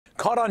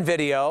Caught on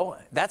video,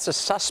 that's a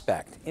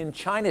suspect in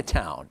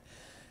Chinatown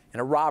in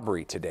a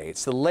robbery today.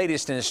 It's the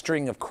latest in a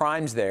string of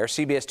crimes there.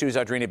 CBS 2's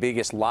Audrina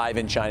Bigos live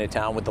in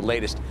Chinatown with the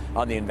latest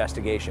on the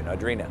investigation.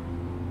 Audrina.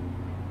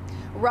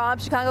 Rob,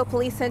 Chicago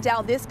police sent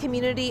out this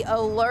community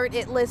alert.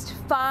 It lists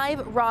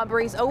 5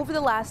 robberies over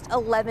the last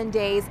 11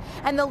 days.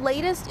 And the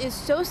latest is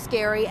so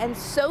scary and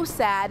so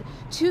sad.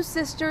 2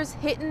 sisters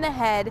hit in the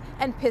head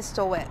and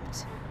pistol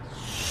whipped.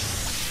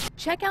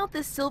 Check out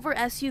this silver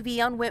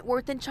SUV on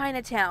Wentworth in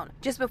Chinatown.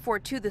 Just before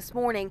 2 this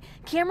morning,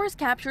 cameras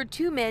captured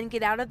 2 men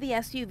get out of the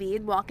SUV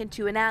and walk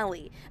into an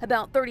alley.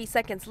 About 30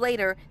 seconds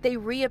later, they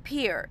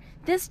reappear,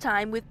 this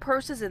time with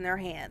purses in their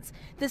hands.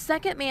 The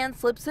second man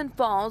slips and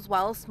falls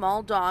while a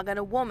small dog and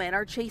a woman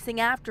are chasing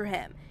after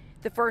him.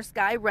 The first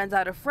guy runs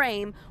out of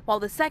frame, while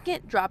the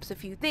second drops a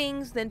few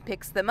things, then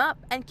picks them up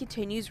and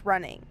continues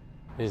running.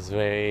 It's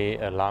very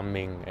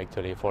alarming,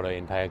 actually, for the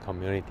entire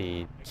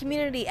community.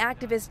 Community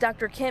activist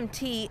Dr. Kim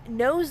T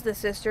knows the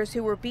sisters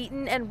who were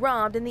beaten and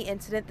robbed in the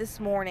incident this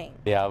morning.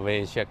 They are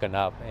very shaken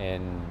up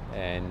and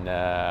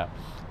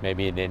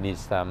maybe they need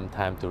some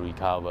time to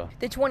recover.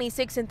 The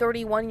 26 and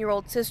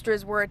 31-year-old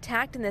sisters were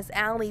attacked in this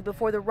alley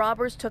before the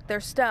robbers took their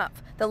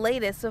stuff, the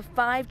latest of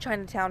 5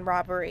 Chinatown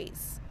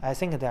robberies. I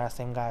think they are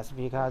same guys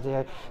because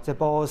they're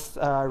both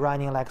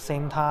running like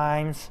same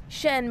times.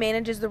 Shen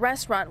manages the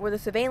restaurant where the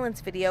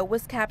surveillance video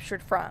was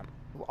captured from.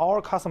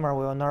 Our customer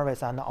were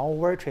nervous and our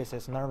waitress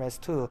is nervous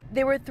too.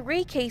 There were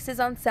 3 cases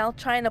on South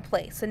China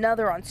Place,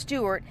 another on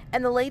Stewart,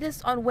 and the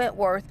latest on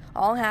Wentworth,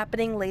 all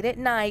happening late at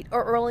night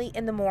or early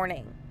in the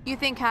morning. You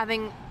think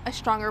having a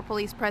stronger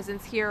police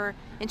presence here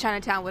in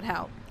Chinatown would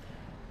help?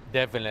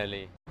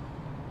 Definitely.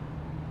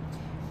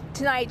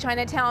 Tonight,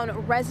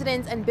 Chinatown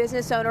residents and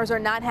business owners are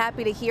not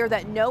happy to hear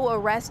that no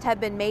arrests have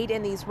been made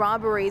in these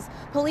robberies.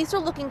 Police are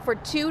looking for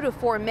 2 to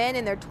 4 men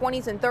in their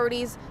 20s and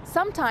 30s,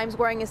 sometimes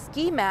wearing a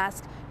ski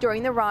mask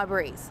during the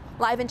robberies.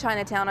 Live in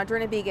Chinatown,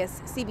 Audrina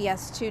Bigos,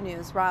 CBS 2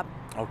 News. Rob.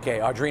 Okay,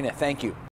 Audrina, thank you.